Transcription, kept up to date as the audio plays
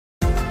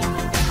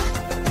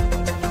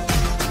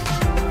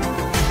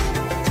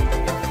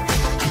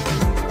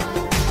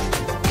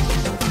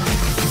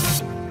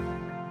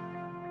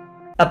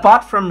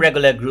Apart from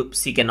regular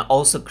groups, you can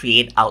also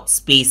create out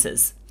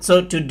spaces.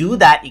 So to do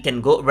that, you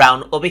can go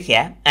around over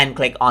here and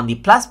click on the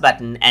plus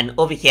button, and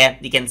over here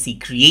you can see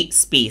create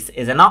space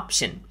is an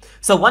option.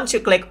 So once you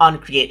click on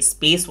create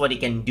space, what you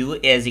can do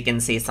is you can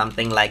say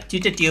something like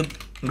TutorTube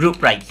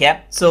group right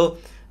here. So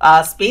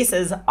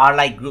spaces are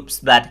like groups,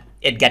 but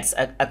it gets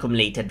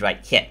accumulated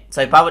right here. So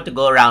if I were to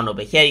go around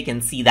over here, you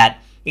can see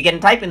that you can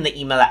type in the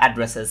email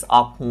addresses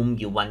of whom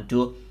you want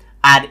to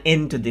add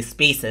into the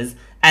spaces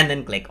and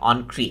then click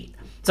on create.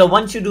 So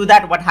once you do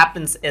that, what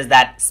happens is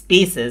that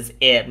spaces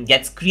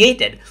gets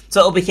created.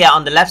 So over here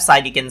on the left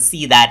side, you can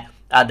see that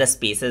the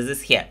spaces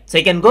is here. So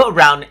you can go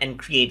around and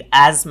create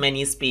as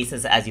many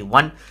spaces as you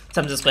want.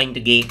 So I'm just going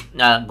to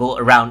go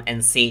around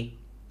and say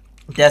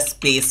the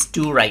space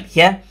 2 right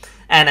here.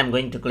 And I'm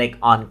going to click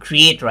on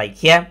create right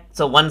here.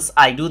 So once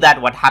I do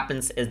that, what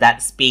happens is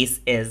that space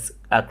is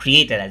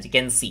created, as you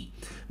can see.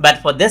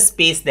 But for this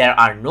space, there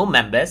are no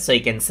members. So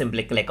you can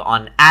simply click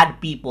on add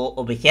people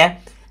over here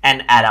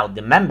and add out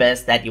the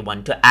members that you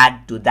want to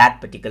add to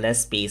that particular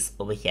space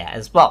over here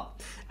as well.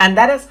 And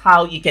that is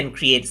how you can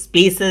create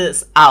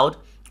spaces out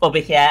over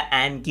here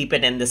and keep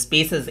it in the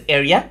spaces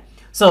area.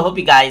 So hope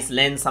you guys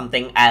learned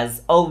something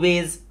as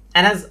always.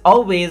 And as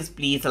always,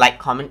 please like,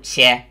 comment,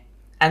 share,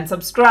 and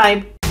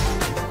subscribe.